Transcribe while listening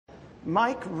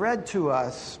Mike read to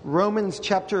us Romans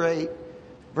chapter 8,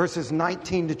 verses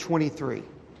 19 to 23.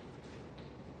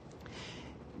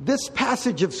 This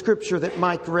passage of Scripture that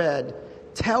Mike read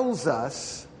tells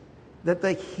us that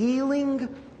the healing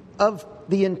of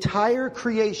the entire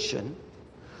creation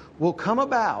will come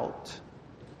about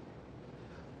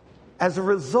as a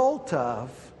result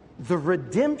of the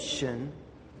redemption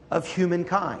of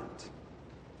humankind.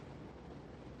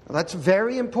 Now, that's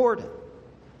very important.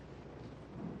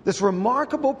 This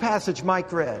remarkable passage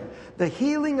Mike read, the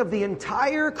healing of the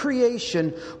entire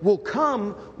creation will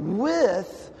come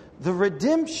with the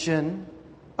redemption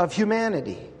of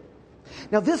humanity.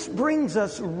 Now, this brings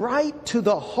us right to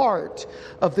the heart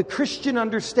of the Christian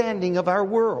understanding of our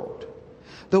world.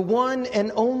 The one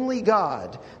and only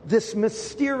God, this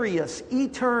mysterious,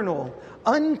 eternal,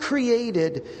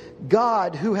 uncreated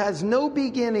God who has no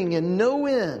beginning and no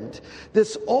end,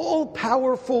 this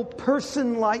all-powerful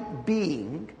person-like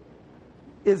being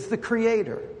is the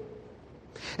Creator.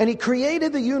 And He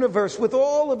created the universe with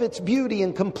all of its beauty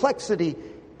and complexity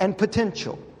and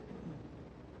potential.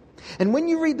 And when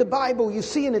you read the Bible, you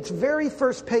see in its very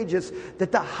first pages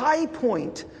that the high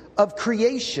point of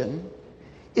creation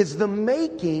is the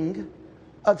making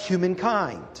of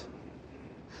humankind.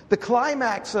 The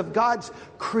climax of God's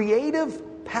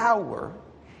creative power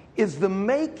is the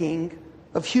making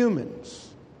of humans.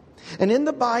 And in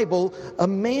the Bible, a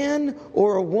man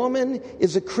or a woman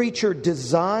is a creature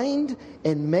designed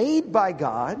and made by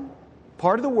God,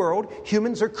 part of the world.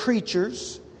 Humans are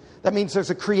creatures. That means there's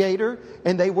a creator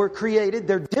and they were created.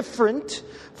 They're different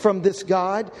from this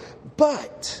God.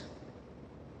 But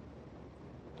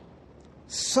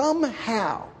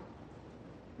somehow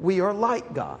we are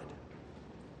like God.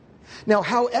 Now,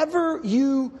 however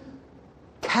you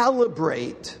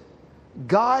calibrate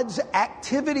God's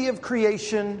activity of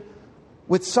creation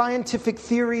with scientific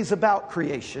theories about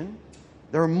creation,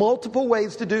 there are multiple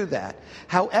ways to do that.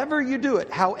 However you do it,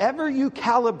 however you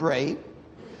calibrate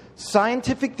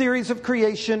scientific theories of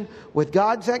creation with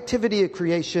God's activity of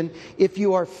creation, if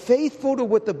you are faithful to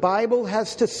what the Bible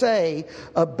has to say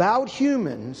about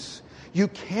humans, you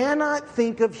cannot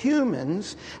think of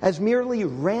humans as merely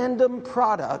random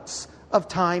products of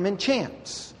time and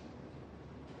chance.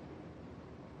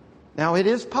 Now, it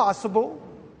is possible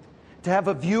to have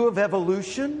a view of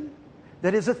evolution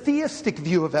that is a theistic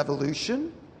view of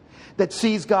evolution, that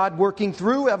sees God working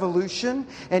through evolution,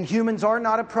 and humans are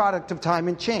not a product of time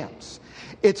and chance.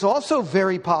 It's also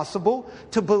very possible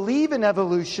to believe in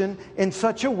evolution in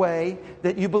such a way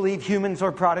that you believe humans are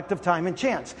a product of time and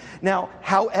chance. Now,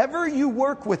 however you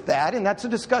work with that, and that's a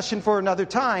discussion for another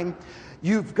time,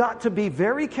 you've got to be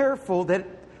very careful that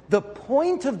the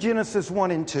point of Genesis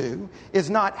 1 and 2 is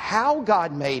not how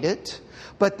God made it,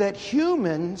 but that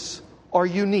humans are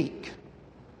unique.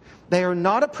 They are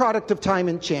not a product of time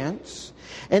and chance,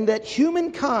 and that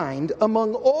humankind,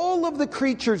 among all of the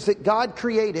creatures that God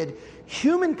created,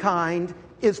 humankind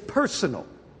is personal.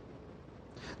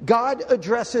 God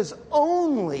addresses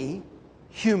only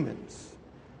humans.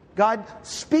 God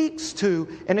speaks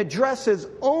to and addresses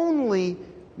only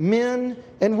men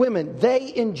and women.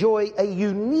 They enjoy a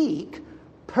unique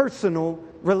personal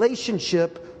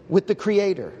relationship with the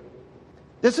Creator.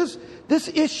 This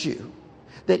issue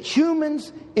that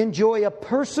humans enjoy a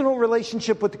personal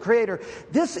relationship with the Creator.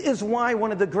 This is why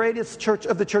one of the greatest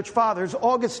of the church fathers,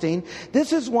 Augustine,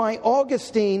 this is why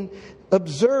Augustine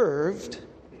observed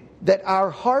that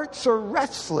our hearts are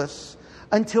restless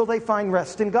until they find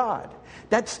rest in God.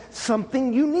 That's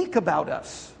something unique about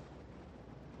us.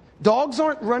 Dogs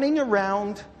aren't running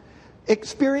around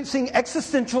experiencing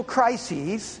existential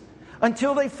crises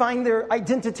until they find their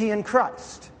identity in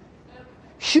Christ.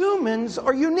 Humans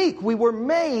are unique. We were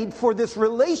made for this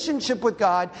relationship with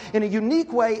God in a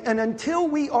unique way, and until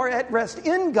we are at rest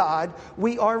in God,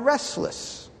 we are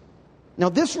restless. Now,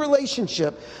 this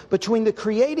relationship between the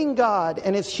creating God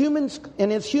and His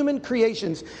human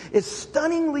creations is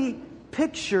stunningly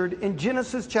pictured in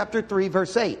Genesis chapter 3,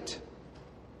 verse 8,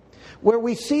 where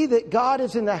we see that God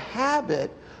is in the habit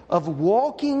of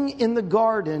walking in the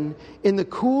garden in the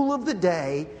cool of the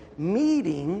day,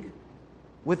 meeting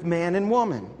with man and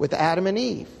woman, with Adam and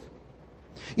Eve.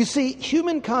 You see,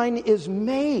 humankind is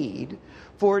made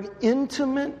for an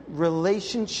intimate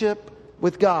relationship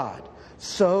with God.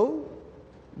 So,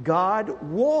 God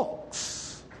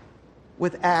walks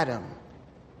with Adam.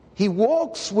 He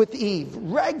walks with Eve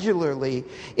regularly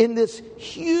in this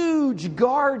huge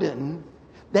garden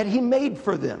that He made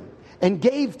for them and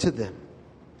gave to them.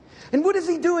 And what is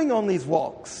He doing on these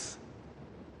walks?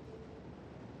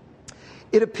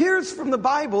 It appears from the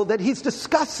Bible that He's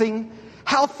discussing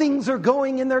how things are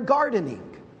going in their gardening.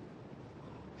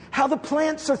 how the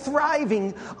plants are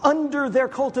thriving under their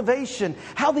cultivation,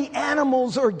 how the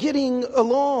animals are getting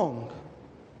along.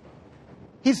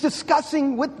 He's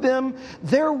discussing with them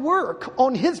their work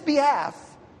on his behalf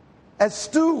as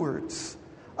stewards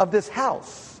of this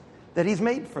house that he's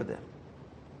made for them.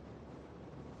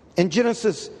 In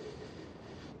Genesis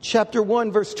chapter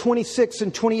 1, verse 26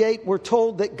 and 28, we're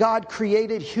told that God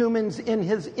created humans in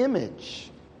his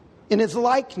image, in his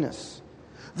likeness.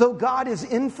 Though God is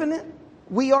infinite,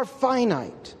 we are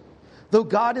finite. Though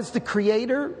God is the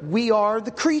creator, we are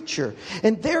the creature.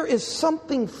 And there is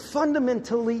something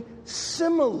fundamentally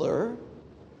similar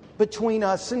between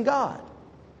us and God.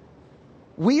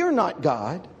 We are not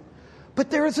God, but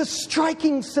there is a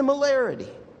striking similarity.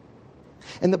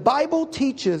 And the Bible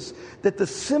teaches that the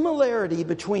similarity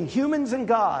between humans and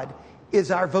God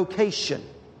is our vocation,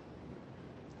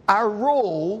 our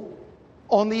role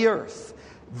on the earth.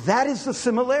 That is the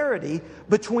similarity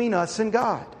between us and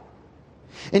God.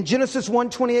 In Genesis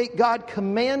 1:28, God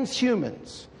commands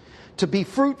humans to be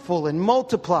fruitful and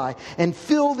multiply and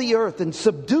fill the earth and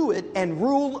subdue it and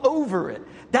rule over it.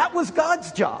 That was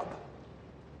God's job.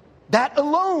 That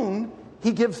alone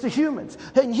he gives to humans.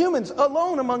 And humans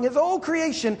alone among his whole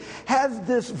creation has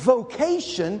this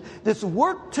vocation, this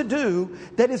work to do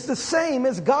that is the same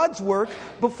as God's work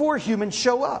before humans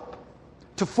show up.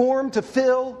 To form, to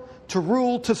fill, to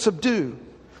rule, to subdue.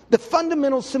 The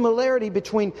fundamental similarity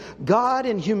between God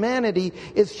and humanity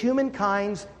is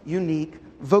humankind's unique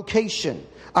vocation,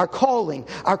 our calling,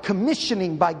 our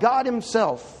commissioning by God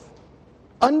himself.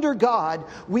 Under God,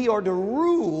 we are to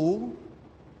rule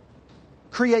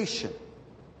creation.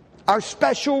 Our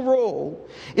special role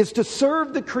is to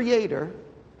serve the Creator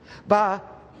by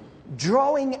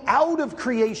drawing out of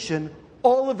creation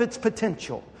all of its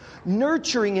potential,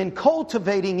 nurturing and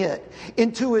cultivating it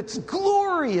into its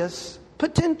glorious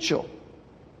potential.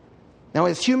 Now,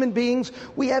 as human beings,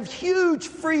 we have huge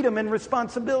freedom and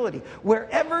responsibility.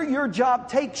 Wherever your job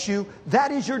takes you,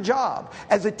 that is your job.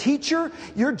 As a teacher,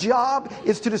 your job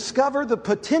is to discover the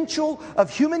potential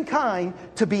of humankind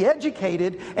to be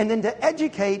educated and then to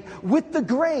educate with the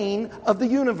grain of the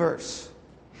universe.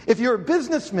 If you're a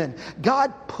businessman,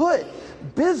 God put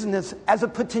business as a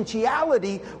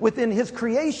potentiality within his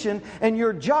creation, and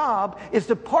your job is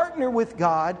to partner with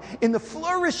God in the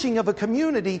flourishing of a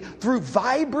community through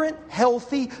vibrant,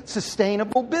 healthy,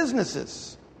 sustainable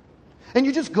businesses. And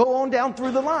you just go on down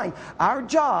through the line. Our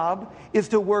job is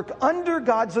to work under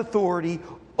God's authority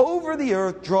over the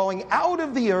earth, drawing out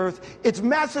of the earth its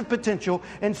massive potential.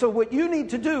 And so what you need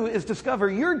to do is discover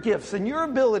your gifts and your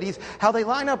abilities, how they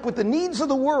line up with the needs of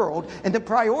the world and the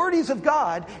priorities of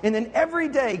God, and then every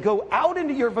day go out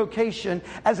into your vocation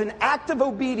as an act of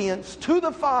obedience to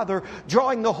the Father,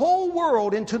 drawing the whole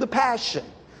world into the passion.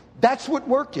 That's what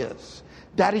work is.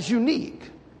 That is unique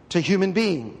to human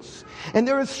beings. And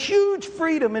there is huge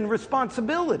freedom and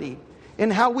responsibility in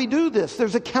how we do this.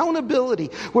 There's accountability.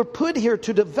 We're put here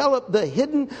to develop the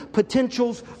hidden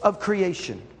potentials of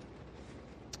creation.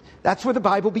 That's where the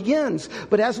Bible begins.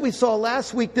 But as we saw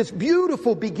last week, this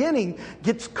beautiful beginning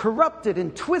gets corrupted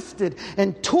and twisted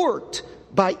and torqued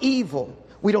by evil.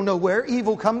 We don't know where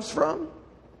evil comes from.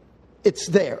 It's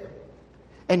there.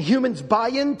 And humans buy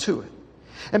into it.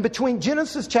 And between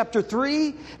Genesis chapter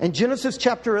 3 and Genesis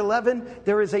chapter 11,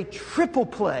 there is a triple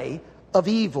play of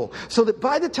evil. So that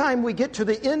by the time we get to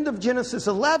the end of Genesis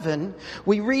 11,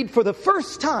 we read for the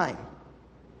first time,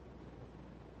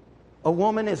 a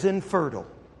woman is infertile.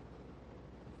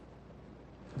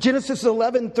 Genesis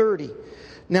 11:30.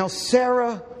 Now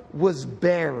Sarah was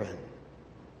barren.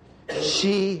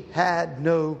 She had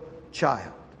no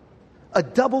child. A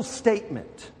double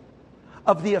statement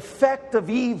of the effect of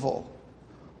evil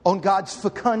on God's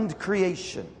fecund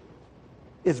creation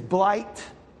is blight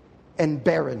and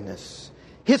barrenness.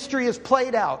 History is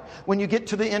played out when you get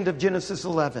to the end of Genesis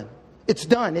 11. It's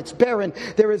done. It's barren.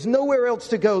 There is nowhere else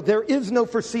to go. There is no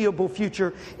foreseeable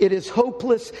future. It is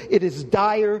hopeless. It is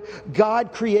dire.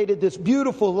 God created this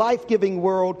beautiful, life-giving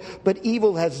world, but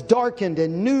evil has darkened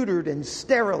and neutered and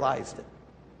sterilized it.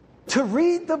 To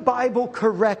read the Bible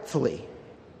correctly,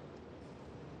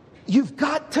 you've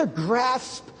got to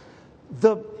grasp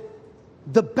the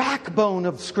backbone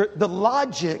of Scripture, the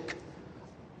logic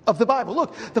of the Bible.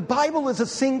 Look, the Bible is a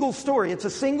single story. It's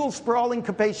a single sprawling,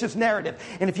 capacious narrative.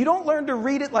 And if you don't learn to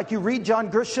read it like you read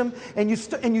John Grisham,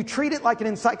 and you treat it like an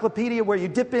encyclopedia where you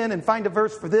dip in and find a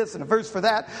verse for this and a verse for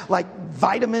that, like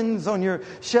vitamins on your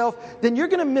shelf, then you're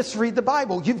going to misread the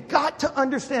Bible. You've got to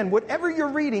understand, whatever you're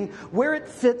reading, where it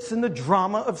fits in the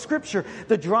drama of Scripture.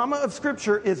 The drama of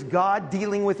Scripture is God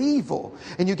dealing with evil.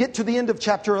 And you get to the end of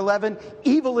chapter 11,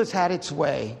 evil has had its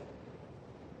way.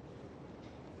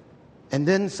 And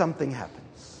then something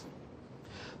happens.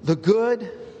 The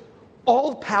good,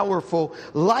 all-powerful,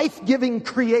 life-giving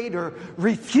Creator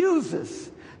refuses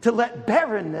to let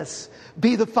barrenness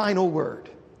be the final word.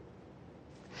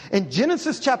 In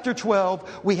Genesis chapter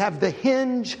 12, we have the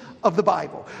hinge of the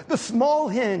Bible, the small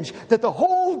hinge that the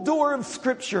whole door of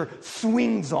Scripture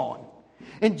swings on.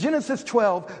 In Genesis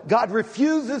 12, God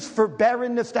refuses for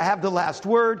barrenness to have the last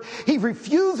word. He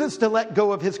refuses to let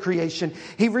go of His creation.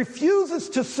 He refuses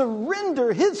to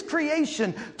surrender His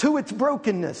creation to its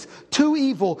brokenness, to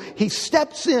evil. He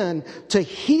steps in to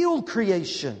heal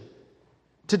creation,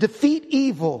 to defeat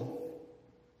evil.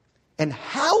 And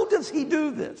how does He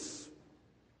do this?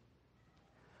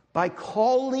 By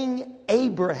calling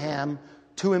Abraham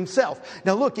to Himself.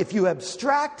 Now look, if you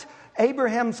abstract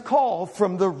Abraham's call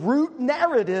from the root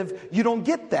narrative, you don't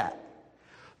get that.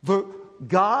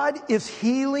 God is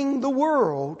healing the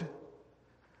world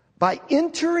by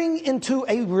entering into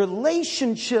a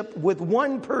relationship with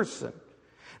one person.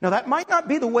 Now that might not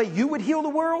be the way you would heal the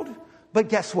world, but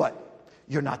guess what?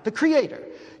 You're not the creator.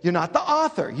 You're not the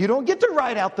author. You don't get to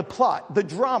write out the plot, the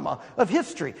drama of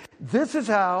history. This is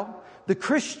how the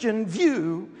Christian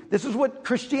view, this is what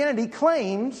Christianity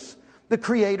claims the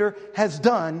Creator has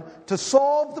done to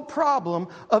solve the problem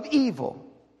of evil.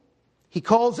 He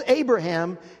calls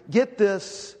Abraham, get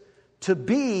this, to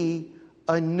be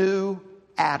a new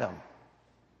Adam.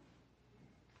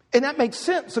 And that makes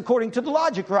sense according to the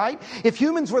logic, right? If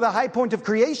humans were the high point of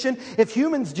creation, if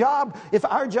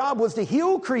our job was to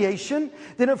heal creation,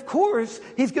 then of course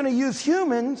He's going to use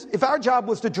humans. If our job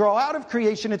was to draw out of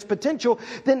creation its potential,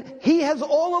 then He has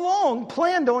all along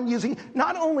planned on using,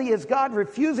 not only is God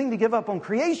refusing to give up on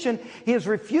creation, He is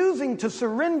refusing to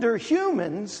surrender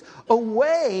humans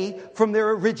away from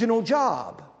their original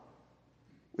job,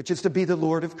 which is to be the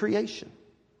Lord of creation.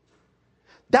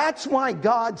 That's why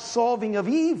God's solving of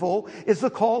evil is the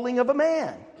calling of a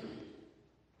man.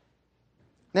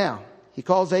 Now, He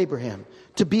calls Abraham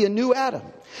to be a new Adam.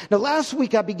 Now, last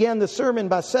week I began the sermon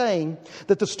by saying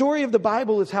that the story of the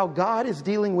Bible is how God is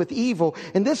dealing with evil.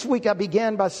 And this week I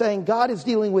began by saying God is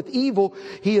dealing with evil.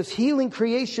 He is healing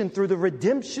creation through the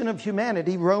redemption of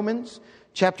humanity. Romans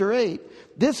chapter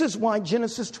 8. This is why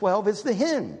Genesis 12 is the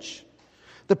hinge.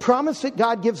 The promise that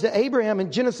God gives to Abraham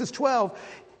in Genesis 12,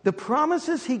 the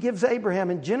promises He gives Abraham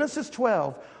in Genesis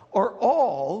 12 are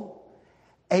all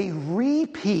a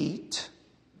repeat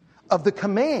of the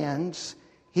commands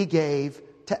He gave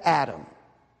to Adam.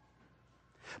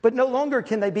 But no longer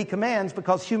can they be commands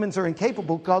because humans are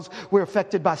incapable, because we're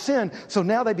affected by sin. So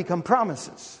now they become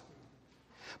promises.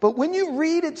 But when you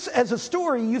read it as a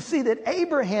story, you see that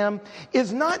Abraham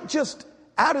is not just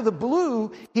out of the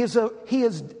blue.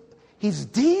 He's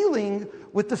dealing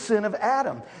with the sin of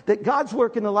Adam. That God's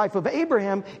work in the life of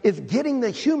Abraham is getting the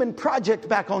human project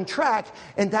back on track,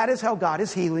 and that is how God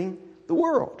is healing the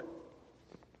world.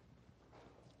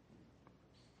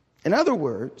 In other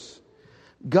words,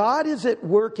 God is at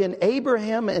work in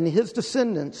Abraham and his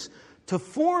descendants to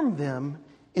form them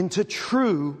into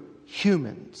true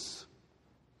humans.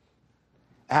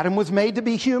 Adam was made to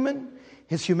be human.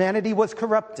 His humanity was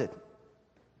corrupted.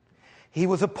 He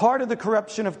was a part of the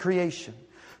corruption of creation.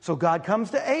 So God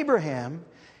comes to Abraham.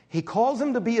 He calls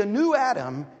him to be a new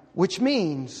Adam, which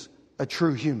means a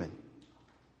true human.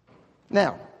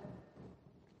 Now,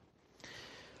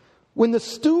 when the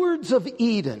stewards of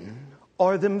Eden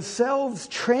are themselves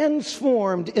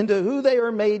transformed into who they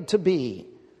are made to be,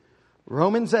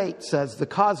 Romans 8 says the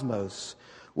cosmos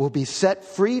will be set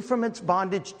free from its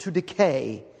bondage to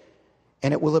decay,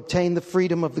 and it will obtain the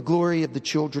freedom of the glory of the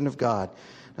children of God.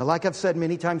 Now, like I've said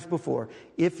many times before,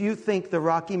 if you think the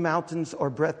Rocky Mountains are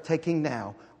breathtaking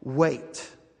now, wait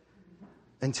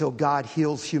until God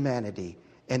heals humanity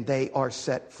and they are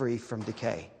set free from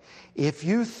decay. If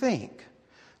you think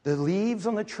the leaves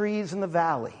on the trees in the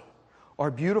valley are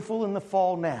beautiful in the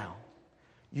fall now,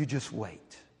 you just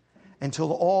wait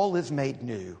until all is made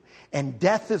new and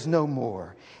death is no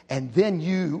more. And then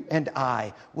you and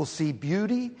I will see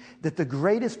beauty that the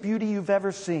greatest beauty you've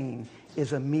ever seen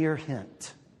is a mere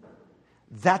hint.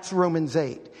 That's Romans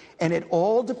 8. And it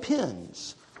all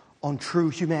depends on true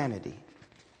humanity.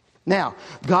 Now,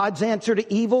 God's answer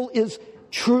to evil is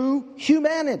true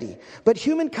humanity. But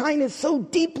humankind is so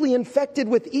deeply infected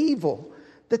with evil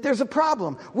that there's a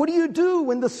problem. What do you do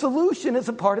when the solution is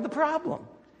a part of the problem?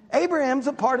 Abraham's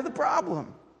a part of the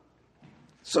problem.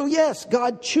 So yes,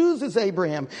 God chooses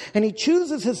Abraham and He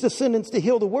chooses his descendants to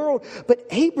heal the world. But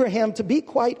Abraham, to be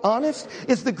quite honest,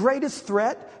 is the greatest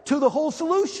threat to the whole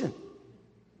solution.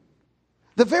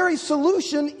 The very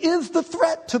solution is the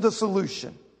threat to the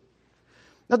solution.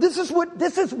 Now this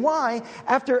is why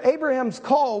after Abraham's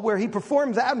call where he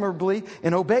performs admirably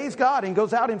and obeys God and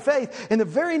goes out in faith, in the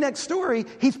very next story,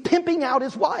 he's pimping out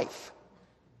his wife.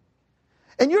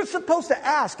 And you're supposed to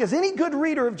ask, as any good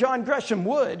reader of John Gresham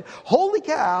would, holy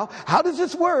cow, how does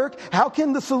this work? How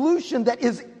can the solution that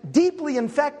is deeply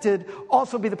infected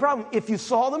also be the problem? If you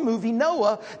saw the movie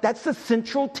Noah, that's the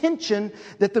central tension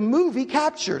that the movie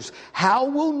captures. How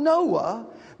will Noah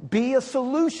be a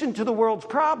solution to the world's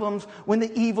problems when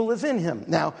the evil is in him?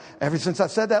 Now, ever since I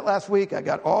said that last week, I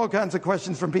got all kinds of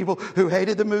questions from people who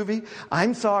hated the movie.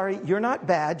 I'm sorry, you're not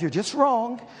bad, you're just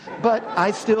wrong, but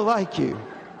I still like you.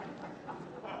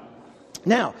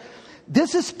 Now,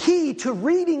 this is key to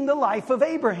reading the life of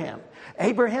Abraham.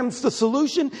 Abraham's the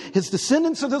solution, his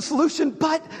descendants are the solution,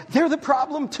 but they're the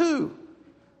problem too.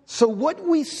 So what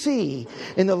we see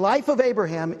in the life of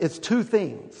Abraham is two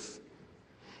things.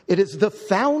 It is the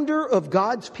founder of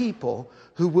God's people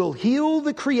who will heal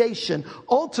the creation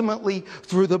ultimately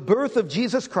through the birth of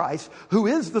Jesus Christ, who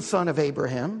is the son of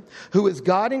Abraham, who is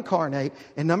God incarnate.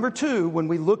 And number two, when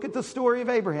we look at the story of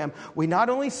Abraham, we not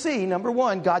only see, number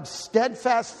one, God's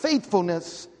steadfast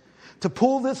faithfulness to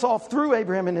pull this off through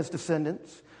Abraham and his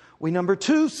descendants. We, number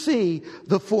two, see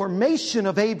the formation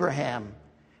of Abraham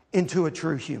into a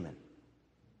true human.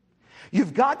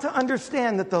 You've got to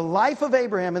understand that the life of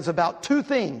Abraham is about two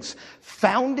things: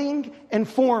 founding and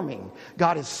forming.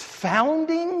 God is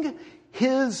founding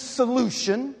his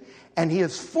solution, and he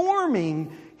is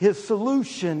forming his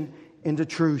solution into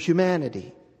true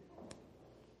humanity.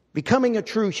 Becoming a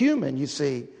true human, you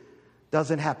see,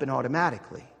 doesn't happen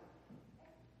automatically.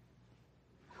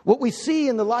 What we see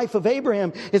in the life of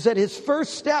Abraham is that his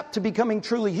first step to becoming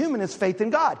truly human is faith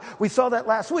in God. We saw that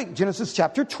last week, Genesis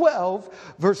chapter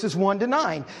 12, verses 1 to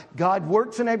 9. God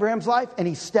works in Abraham's life and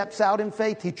he steps out in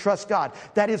faith. He trusts God.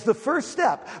 That is the first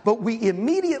step, but we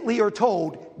immediately are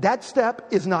told that step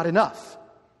is not enough.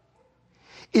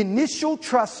 Initial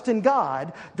trust in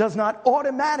God does not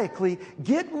automatically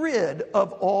get rid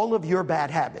of all of your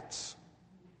bad habits.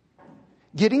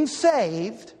 Getting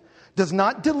saved does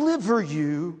not deliver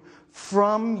you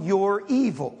from your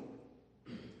evil.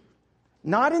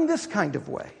 Not in this kind of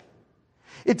way.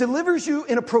 It delivers you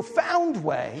in a profound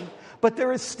way, but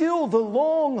there is still the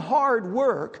long, hard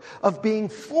work of being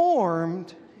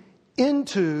formed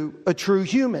into a true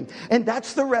human. And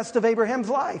that's the rest of Abraham's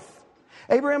life.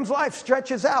 Abraham's life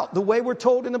stretches out, the way we're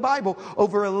told in the Bible,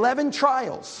 over 11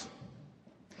 trials,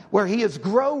 where he is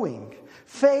growing,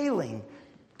 failing,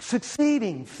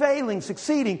 succeeding, failing,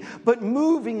 succeeding, but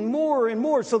moving more and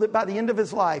more so that by the end of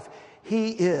his life, he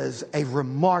is a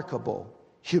remarkable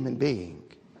human being.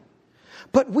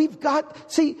 But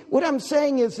what I'm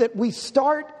saying is that we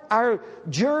start our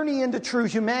journey into true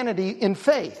humanity in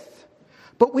faith,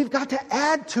 but we've got to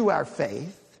add to our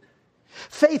faith.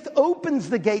 Faith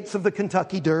opens the gates of the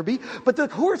Kentucky Derby, but the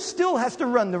horse still has to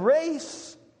run the race.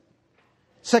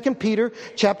 2 Peter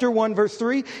chapter 1 verse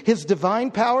 3, his divine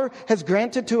power has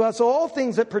granted to us all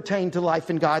things that pertain to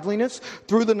life and godliness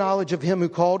through the knowledge of him who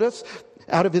called us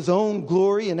out of his own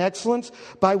glory and excellence,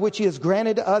 by which he has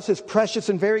granted to us his precious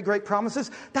and very great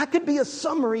promises. That could be a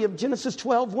summary of Genesis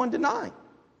 12, 1 to 9.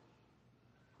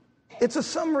 It's a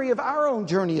summary of our own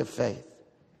journey of faith.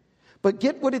 But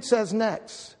get what it says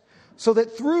next. So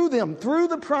that through them, through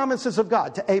the promises of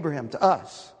God to Abraham, to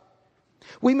us,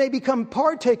 we may become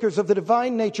partakers of the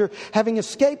divine nature, having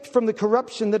escaped from the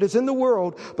corruption that is in the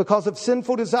world because of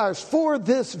sinful desires. For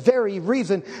this very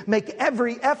reason, make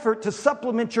every effort to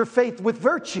supplement your faith with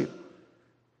virtue.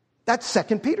 That's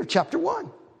 2 Peter chapter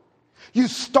 1. You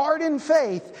start in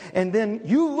faith, and then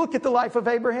you look at the life of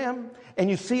Abraham, and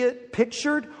you see it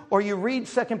pictured, or you read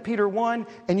 2 Peter 1,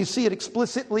 and you see it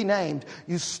explicitly named.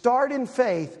 You start in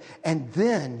faith, and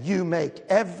then you make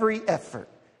every effort.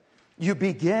 You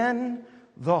begin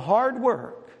the hard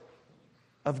work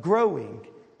of growing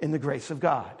in the grace of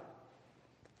God.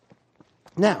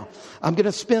 Now, I'm going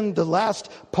to spend the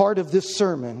last part of this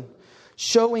sermon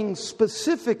showing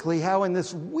specifically how in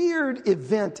this weird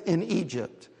event in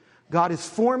Egypt, God is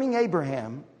forming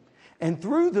Abraham, and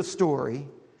through the story,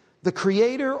 the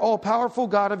Creator, all-powerful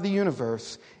God of the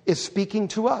universe is speaking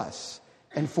to us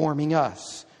and forming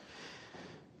us.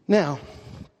 Now,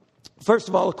 first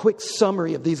of all, a quick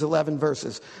summary of these 11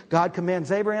 verses. God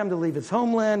commands Abraham to leave his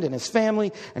homeland and his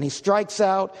family, and he strikes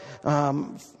out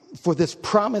for this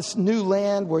promised new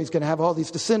land where he's going to have all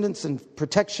these descendants and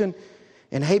protection.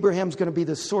 And Abraham's going to be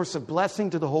the source of blessing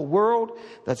to the whole world.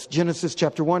 That's Genesis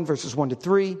chapter 1, verses 1 to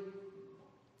 3.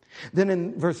 Then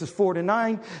in verses 4 to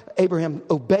 9, Abraham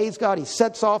obeys God. He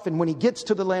sets off, and when he gets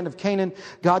to the land of Canaan,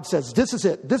 God says, this is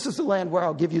it. This is the land where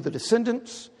I'll give you the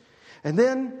descendants. And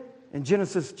then In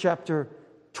Genesis chapter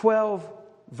 12,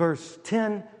 verse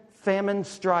 10, famine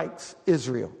strikes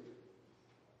Israel.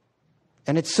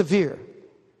 And it's severe.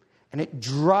 And it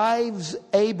drives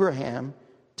Abraham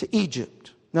to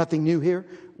Egypt. Nothing new here.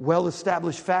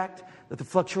 Well-established fact that the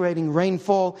fluctuating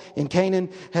rainfall in Canaan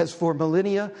has for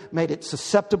millennia made it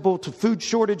susceptible to food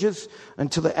shortages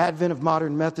until the advent of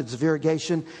modern methods of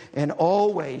irrigation. And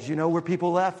always, you know where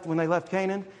people left when they left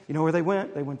Canaan? You know where they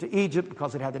went? They went to Egypt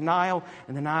because it had the Nile,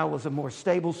 and the Nile was a more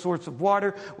stable source of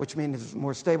water, which means it's a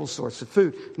more stable source of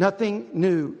food. Nothing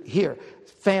new here.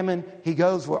 Famine, he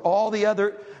goes where all the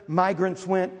other migrants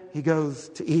went, he goes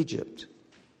to Egypt.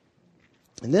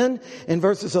 And then in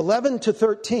verses 11 to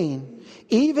 13,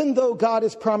 even though God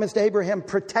has promised Abraham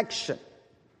protection,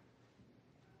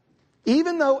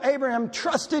 even though Abraham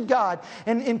trusted God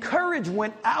and in courage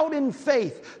went out in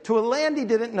faith to a land he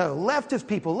didn't know, left his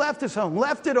people, left his home,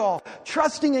 left it all,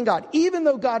 trusting in God, even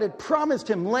though God had promised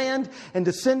him land and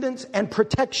descendants and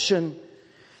protection,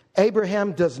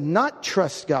 Abraham does not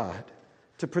trust God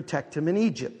to protect him in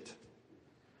Egypt.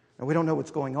 And we don't know what's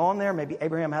going on there. Maybe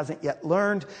Abraham hasn't yet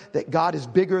learned that God is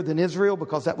bigger than Israel,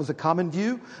 because that was a common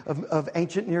view of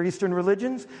ancient Near Eastern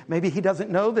religions. Maybe he doesn't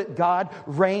know that God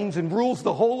reigns and rules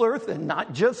the whole earth and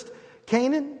not just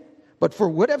Canaan. But for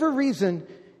whatever reason,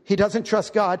 he doesn't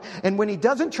trust God. And when he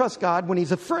doesn't trust God, when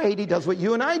he's afraid, he does what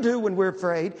you and I do when we're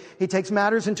afraid. He takes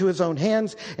matters into his own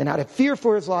hands, and out of fear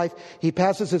for his life, he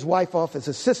passes his wife off as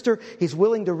a sister. He's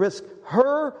willing to risk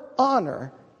her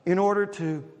honor in order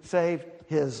to save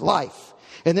his life.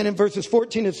 And then in verses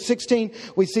 14 and 16,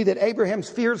 we see that Abraham's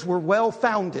fears were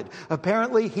well-founded.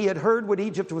 Apparently, he had heard what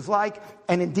Egypt was like,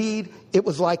 and indeed, it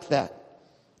was like that.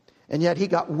 And yet, he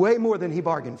got way more than he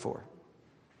bargained for.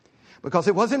 Because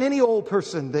it wasn't any old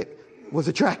person that was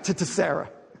attracted to Sarah.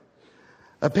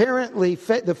 Apparently,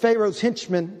 the Pharaoh's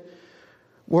henchmen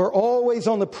were always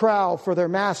on the prowl for their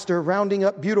master, rounding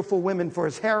up beautiful women for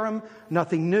his harem.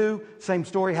 Nothing new. Same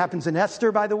story happens in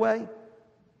Esther, by the way.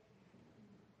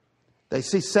 They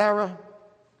see Sarah,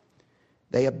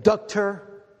 they abduct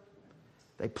her,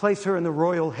 they place her in the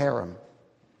royal harem.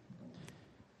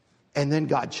 And then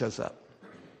God shows up.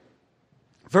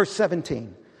 Verse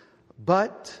 17,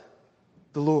 but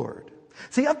the Lord.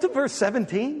 See, up to verse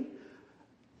 17,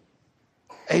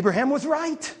 Abraham was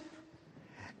right.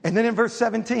 And then in verse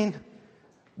 17,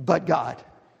 but God.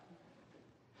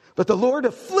 But the Lord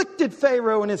afflicted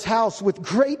Pharaoh and his house with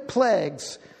great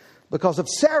plagues because of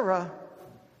Sarah,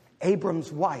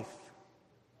 Abram's wife.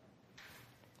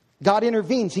 God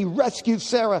intervenes. He rescues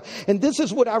Sarah. And this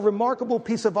is what our remarkable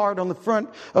piece of art on the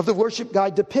front of the worship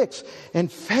guide depicts.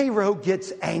 And Pharaoh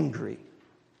gets angry.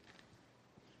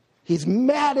 He's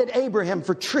mad at Abraham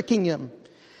for tricking him.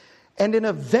 And in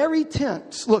a very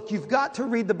tense, look, you've got to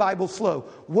read the Bible slow.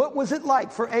 What was it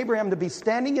like for Abraham to be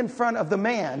standing in front of the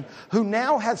man who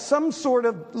now has some sort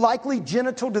of likely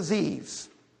genital disease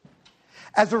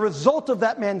as a result of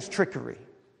that man's trickery?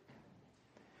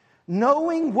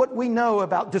 Knowing what we know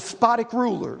about despotic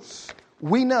rulers,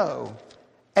 we know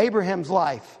Abraham's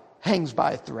life hangs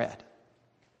by a thread.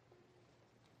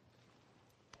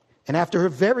 And after a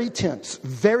very tense,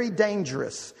 very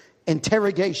dangerous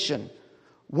interrogation,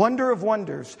 wonder of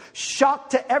wonders, shock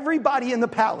to everybody in the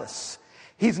palace,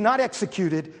 he's not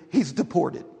executed, he's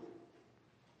deported.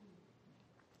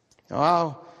 Now,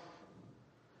 I'll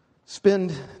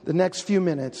spend the next few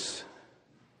minutes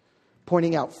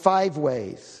pointing out 5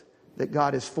 ways that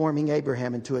God is forming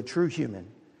Abraham into a true human,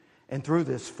 and through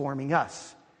this forming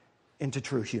us into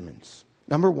true humans.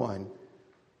 Number 1,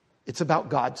 it's about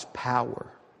God's power.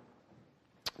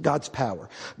 God's power.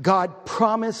 God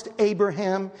promised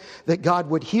Abraham that God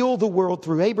would heal the world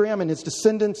through Abraham and his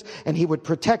descendants, and he would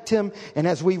protect him. And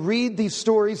as we read these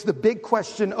stories, the big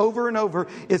question over and over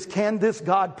is, can this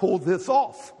God pull this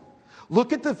off?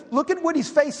 Look at what he's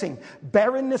facing.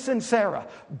 Barrenness in Sarah,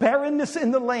 barrenness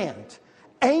in the land,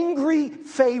 angry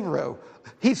Pharaoh.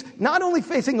 He's not only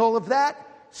facing all of that,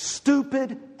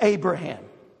 stupid Abraham.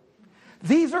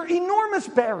 These are enormous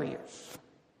barriers.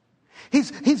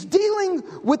 He's dealing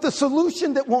with a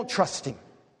solution that won't trust him.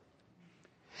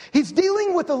 He's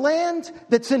dealing with a land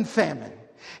that's in famine.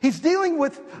 He's dealing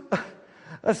with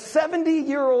a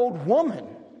 70-year-old woman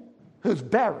who's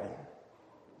barren.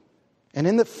 And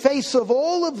in the face of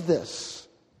all of this,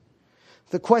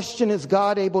 the question is,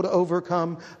 God able to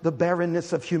overcome the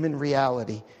barrenness of human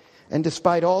reality? And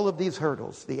despite all of these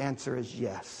hurdles, the answer is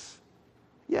yes.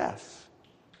 Yes.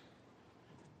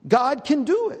 God can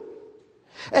do it.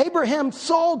 Abraham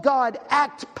saw God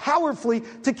act powerfully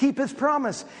to keep his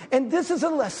promise. And this is a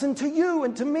lesson to you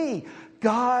and to me.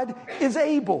 God is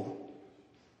able.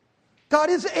 God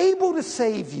is able to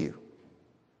save you.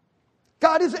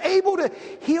 God is able to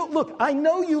heal. Look, I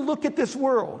know you look at this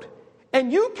world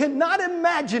and you cannot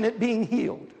imagine it being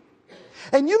healed.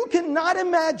 And you cannot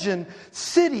imagine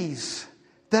cities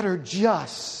that are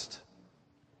just.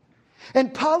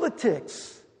 And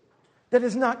politics that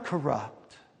is not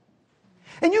corrupt.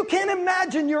 And you can't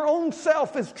imagine your own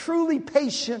self as truly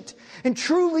patient and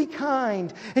truly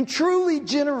kind and truly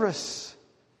generous.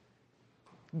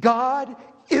 God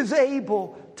is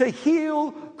able to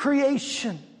heal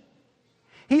creation.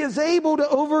 He is able to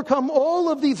overcome all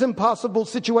of these impossible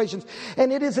situations.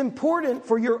 And it is important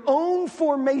for your own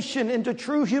formation into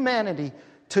true humanity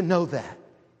to know that.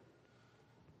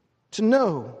 To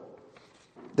know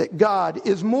that God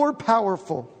is more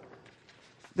powerful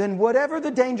than whatever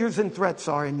the dangers and threats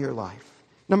are in your life.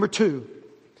 Number 2,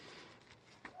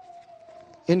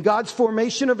 in God's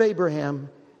formation of Abraham,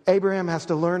 Abraham has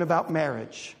to learn about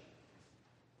marriage.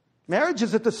 Marriage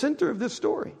is at the center of this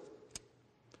story.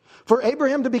 For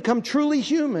Abraham to become truly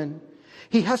human,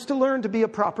 he has to learn to be a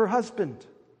proper husband.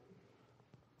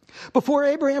 Before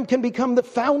Abraham can become the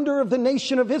founder of the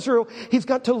nation of Israel, he's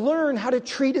got to learn how to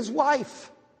treat his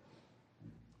wife.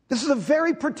 This is a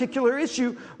very particular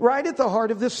issue right at the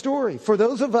heart of this story. For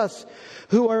those of us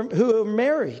who are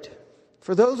married,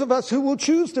 for those of us who will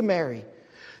choose to marry,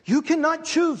 you cannot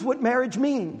choose what marriage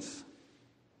means.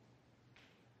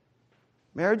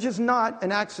 Marriage is not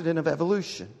an accident of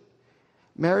evolution.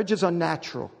 Marriage is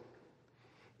unnatural.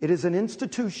 It is an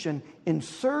institution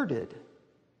inserted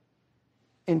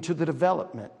into the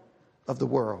development of the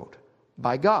world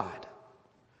by God.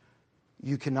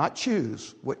 You cannot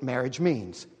choose what marriage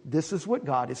means. This is what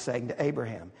God is saying to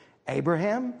Abraham.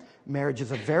 Abraham, marriage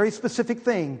is a very specific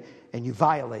thing, and you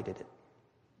violated it.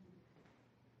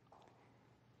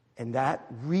 And that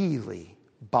really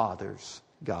bothers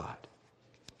God.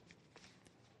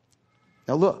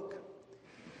 Now look,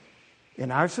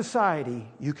 in our society,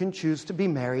 you can choose to be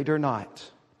married or not,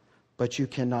 but you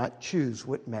cannot choose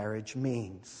what marriage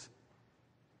means.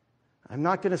 I'm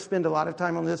not going to spend a lot of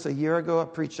time on this. A year ago, I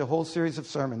preached a whole series of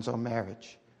sermons on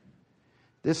marriage.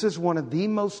 This is one of the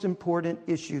most important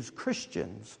issues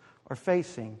Christians are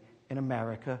facing in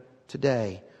America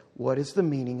today. What is the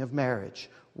meaning of marriage?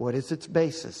 What is its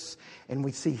basis? And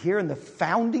we see here in the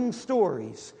founding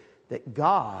stories that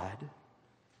God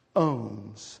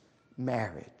owns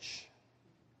marriage.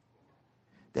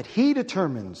 That He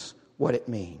determines what it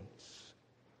means.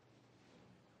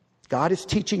 God is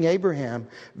teaching Abraham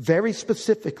very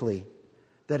specifically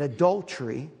that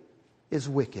adultery is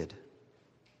wicked.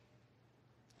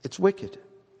 It's wicked.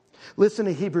 Listen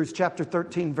to Hebrews chapter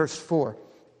 13, verse 4.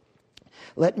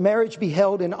 Let marriage be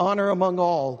held in honor among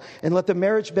all, and let the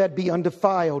marriage bed be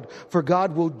undefiled, for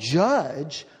God will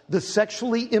judge the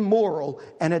sexually immoral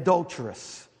and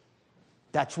adulterous.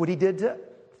 That's what He did to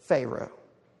Pharaoh.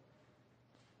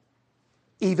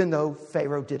 Even though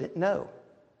Pharaoh didn't know.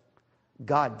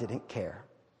 God didn't care.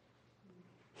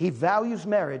 He values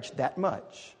marriage that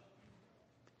much.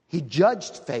 He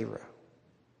judged Pharaoh.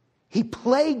 He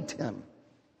plagued him.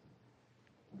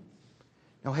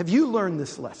 Now, have you learned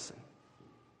this lesson?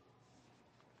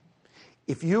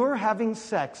 If you are having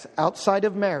sex outside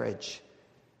of marriage,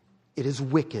 it is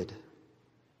wicked.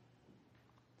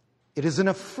 It is an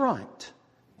affront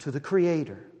to the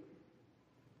Creator.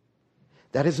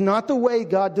 That is not the way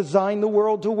God designed the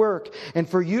world to work. And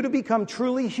for you to become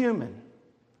truly human,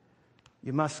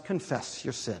 you must confess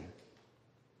your sin.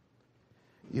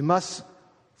 You must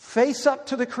face up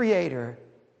to the Creator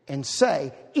and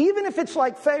say, even if it's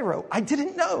like Pharaoh, I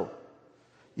didn't know.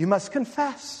 You must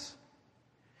confess.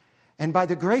 And by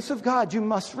the grace of God, you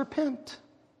must repent.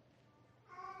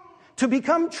 To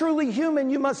become truly human,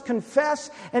 you must confess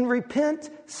and repent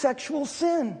sexual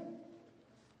sin.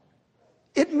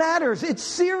 It matters. It's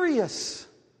serious.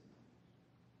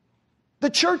 The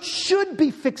church should be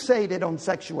fixated on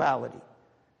sexuality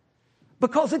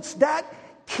because it's that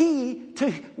key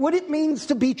to what it means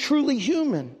to be truly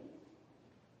human.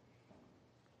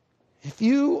 If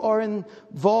you are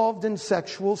involved in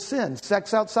sexual sin,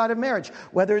 sex outside of marriage,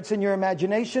 whether it's in your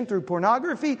imagination through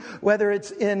pornography, whether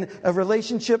it's in a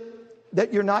relationship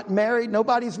that you're not married,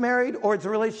 nobody's married, or it's a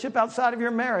relationship outside of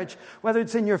your marriage, whether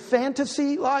it's in your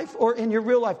fantasy life or in your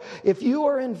real life, if you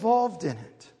are involved in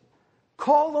it,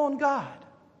 call on God.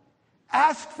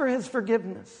 Ask for His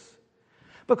forgiveness.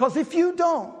 Because if you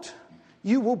don't,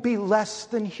 you will be less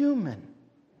than human.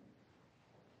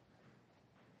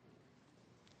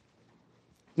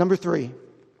 Number 3,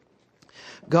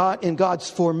 in God's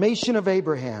formation of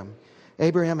Abraham,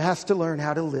 Abraham has to learn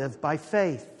how to live by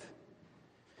faith.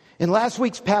 In last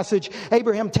week's passage,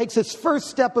 Abraham takes his first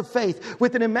step of faith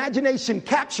with an imagination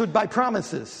captured by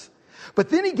promises. But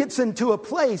then he gets into a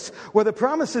place where the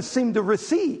promises seem to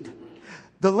recede.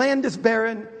 The land is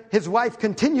barren. His wife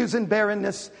continues in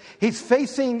barrenness. He's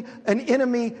facing an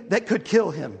enemy that could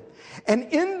kill him. And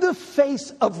in the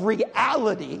face of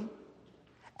reality,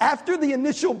 after the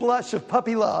initial blush of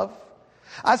puppy love,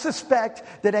 I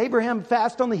suspect that Abraham,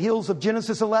 fast on the heels of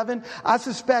Genesis 11, I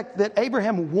suspect that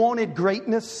Abraham wanted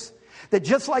greatness. That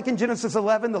just like in Genesis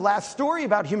 11, the last story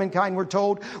about humankind we're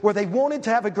told, where they wanted to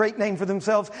have a great name for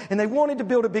themselves, and they wanted to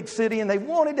build a big city, and they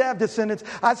wanted to have descendants.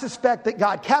 I suspect that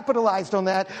God capitalized on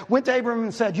that, went to Abraham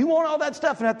and said, you want all that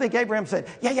stuff? And I think Abraham said,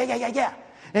 yeah.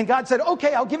 And God said,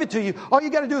 okay, I'll give it to you. All you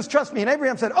got to do is trust me. And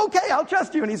Abraham said, okay, I'll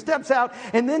trust you. And he steps out,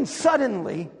 and then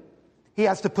suddenly he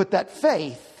has to put that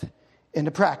faith into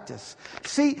practice.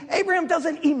 See, Abraham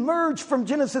doesn't emerge from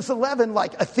Genesis 11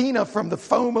 like Athena from the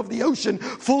foam of the ocean,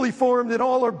 fully formed in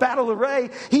all her battle array.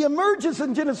 He emerges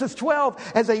in Genesis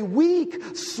 12 as a weak,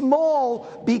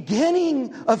 small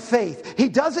beginning of faith. He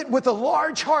does it with a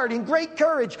large heart and great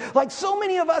courage, like so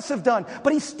many of us have done.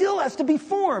 But he still has to be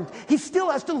formed. He still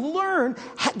has to learn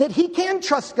that he can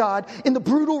trust God in the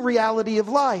brutal reality of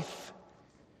life.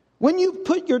 When you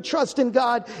put your trust in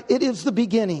God, it is the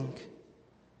beginning.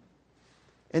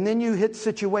 And then you hit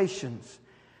situations.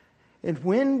 And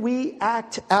when we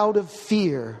act out of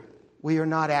fear, we are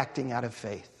not acting out of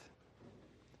faith.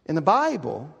 In the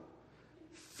Bible,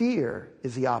 fear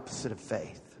is the opposite of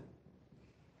faith.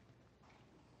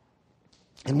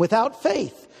 And without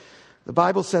faith, the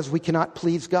Bible says we cannot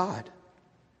please God.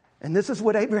 And this is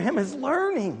what Abraham is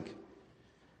learning.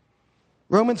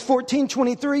 Romans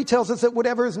 14:23 tells us that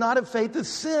whatever is not of faith is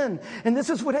sin. And this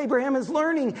is what Abraham is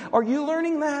learning. Are you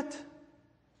learning that?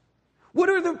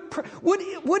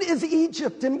 What is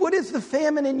Egypt and what is the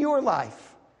famine in your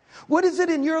life? What is it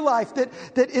in your life that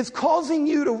is causing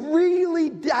you to really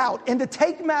doubt and to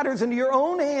take matters into your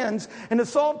own hands and to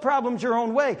solve problems your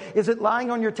own way? Is it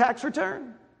lying on your tax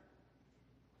return?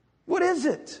 What is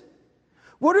it?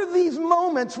 What are these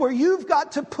moments where you've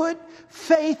got to put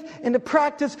faith into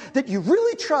practice that you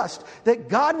really trust that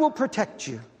God will protect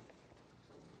you?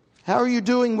 How are you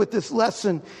doing with this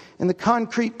lesson and the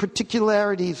concrete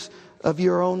particularities of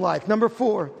your own life? Number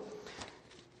 4,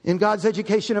 in God's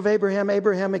education of Abraham,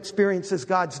 Abraham experiences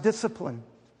God's discipline.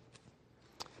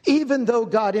 Even though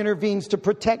God intervenes to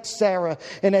protect Sarah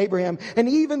and Abraham, and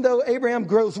even though Abraham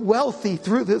grows wealthy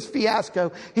through this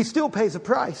fiasco, he still pays a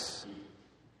price.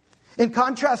 In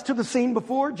contrast to the scene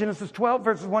before, Genesis 12,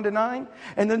 verses 1 to 9,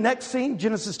 and the next scene,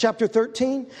 Genesis chapter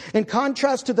 13, in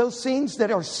contrast to those scenes that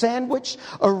are sandwiched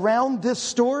around this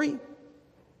story,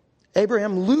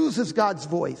 Abraham loses God's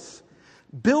voice,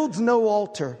 builds no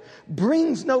altar,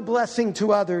 brings no blessing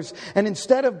to others, and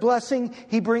instead of blessing,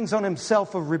 he brings on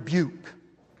himself a rebuke.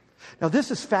 Now,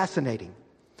 this is fascinating.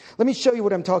 Let me show you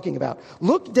what I'm talking about.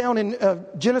 Look down in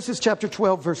Genesis chapter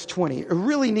 12, verse 20. A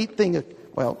really neat thing,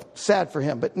 well, sad for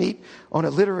him, but neat on a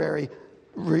literary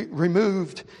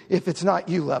removed if it's not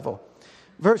you level.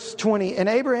 Verse 20, and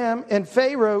Abraham and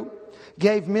Pharaoh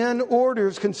gave men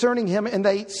orders concerning him, and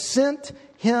they sent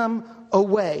him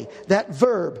away. That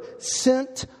verb,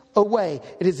 sent away.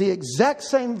 It is the exact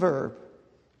same verb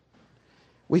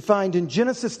we find in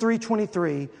Genesis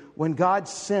 3:23 when God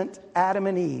sent Adam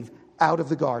and Eve out of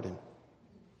the garden.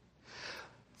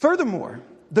 Furthermore,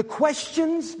 the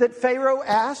questions that Pharaoh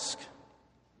asked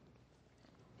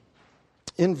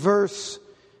in verse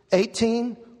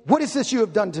 18, what is this you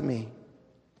have done to me?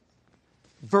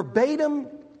 Verbatim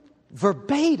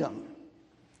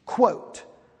quote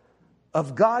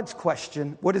of God's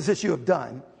question, what is this you have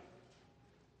done,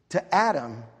 to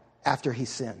Adam after he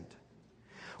sinned.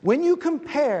 When you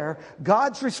compare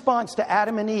God's response to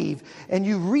Adam and Eve, and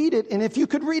you read it, and if you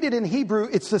could read it in Hebrew,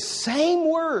 it's the same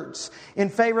words in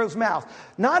Pharaoh's mouth.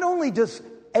 Not only does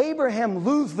Abraham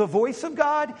lose the voice of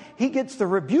God, he gets the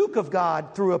rebuke of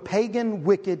God through a pagan,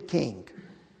 wicked king.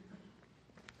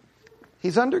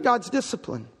 He's under God's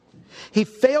discipline. He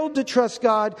failed to trust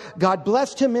God. God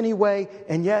blessed him anyway,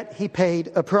 and yet he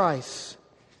paid a price.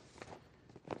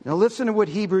 Now listen to what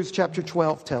Hebrews chapter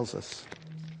 12 tells us.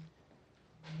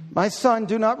 My son,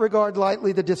 do not regard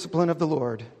lightly the discipline of the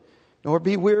Lord, nor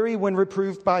be weary when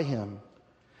reproved by him.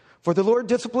 For the Lord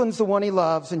disciplines the one he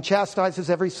loves and chastises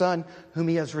every son whom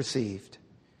he has received.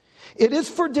 It is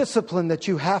for discipline that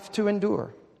you have to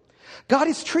endure. God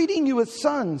is treating you as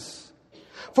sons.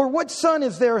 For what son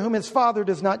is there whom his father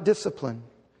does not discipline?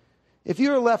 If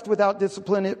you are left without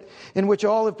discipline in which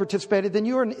all have participated, then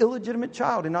you are an illegitimate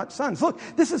child and not sons. Look,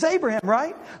 this is Abraham,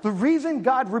 right? The reason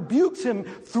God rebukes him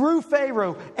through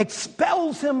Pharaoh,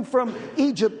 expels him from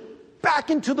Egypt, back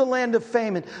into the land of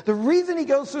famine. The reason he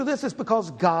goes through this is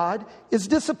because God is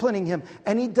disciplining him.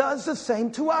 And he does the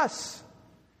same to us.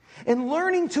 And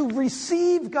learning to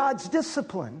receive God's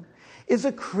discipline is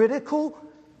a critical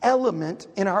element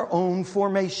in our own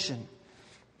formation.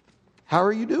 How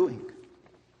are you doing?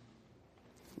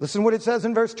 Listen what it says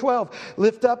in verse 12.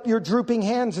 Lift up your drooping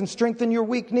hands and strengthen your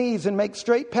weak knees and make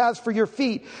straight paths for your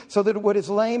feet so that what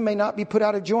is lame may not be put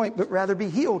out of joint but rather be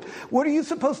healed. What are you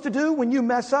supposed to do when you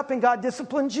mess up and God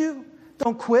disciplines you?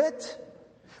 Don't quit.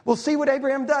 We'll see what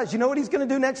Abraham does. You know what he's going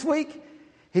to do next week?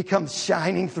 He comes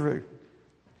shining through.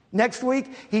 Next week,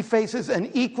 he faces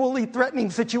an equally threatening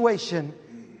situation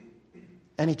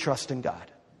and he trusts in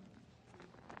God.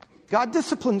 God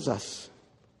disciplines us.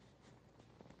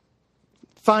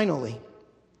 Finally,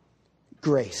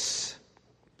 grace.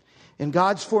 In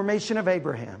God's formation of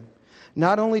Abraham,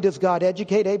 not only does God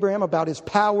educate Abraham about his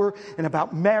power and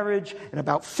about marriage and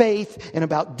about faith and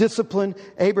about discipline,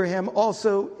 Abraham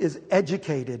also is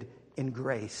educated in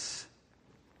grace.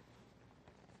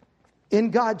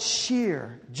 In God's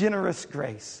sheer, generous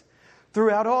grace,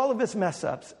 throughout all of his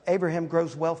mess-ups, Abraham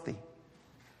grows wealthy.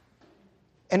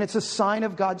 And it's a sign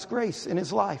of God's grace in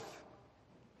his life.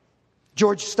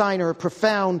 George Steiner, a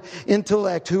profound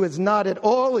intellect who is not at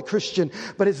all a Christian,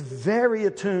 but is very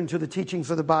attuned to the teachings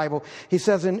of the Bible. He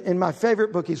says in my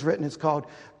favorite book he's written, it's called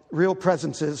Real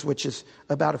Presences, which is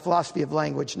about a philosophy of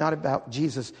language, not about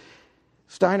Jesus.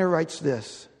 Steiner writes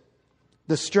this: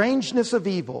 the strangeness of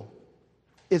evil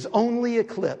is only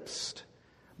eclipsed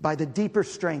by the deeper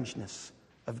strangeness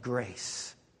of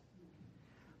grace.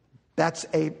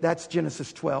 That's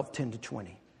Genesis 12, 10 to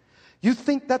 20. You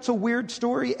think that's a weird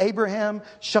story? Abraham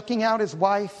shucking out his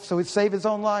wife so he'd save his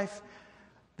own life?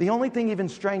 The only thing even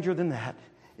stranger than that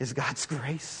is God's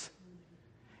grace.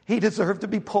 He deserved to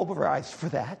be pulverized for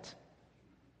that.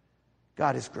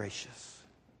 God is gracious.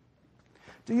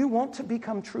 Do you want to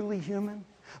become truly human?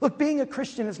 Look, being a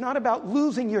Christian is not about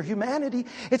losing your humanity.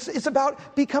 It's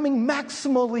about becoming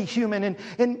maximally human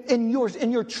in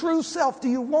your true self. Do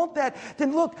you want that?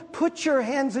 Then look, put your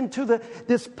hands into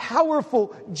this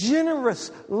powerful,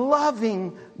 generous,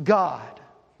 loving God.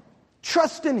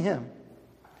 Trust in Him.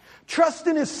 Trust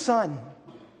in His Son.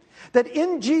 That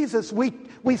in Jesus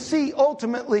we see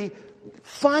ultimately,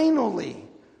 finally,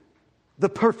 the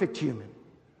perfect human.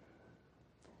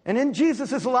 And in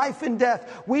Jesus' life and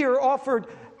death, we are offered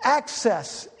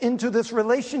access into this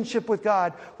relationship with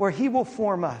God where He will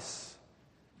form us.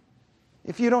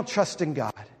 If you don't trust in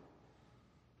God,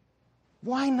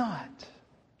 why not?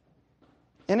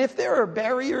 And if there are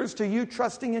barriers to you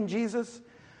trusting in Jesus,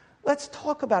 let's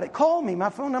talk about it. Call me.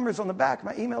 My phone number is on the back.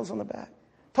 My email's on the back.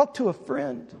 Talk to a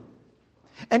friend.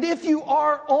 And if you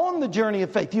are on the journey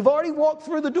of faith, you've already walked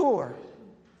through the door,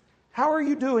 how are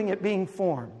you doing at being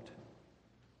formed?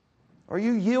 Are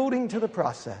you yielding to the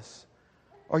process?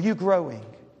 Are you growing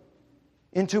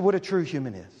into what a true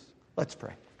human is? Let's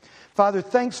pray. Father,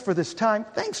 thanks for this time.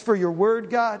 Thanks for your word,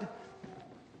 God.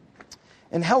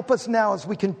 And help us now as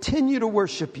we continue to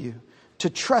worship you, to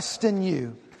trust in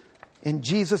you. In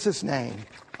Jesus' name,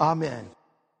 amen.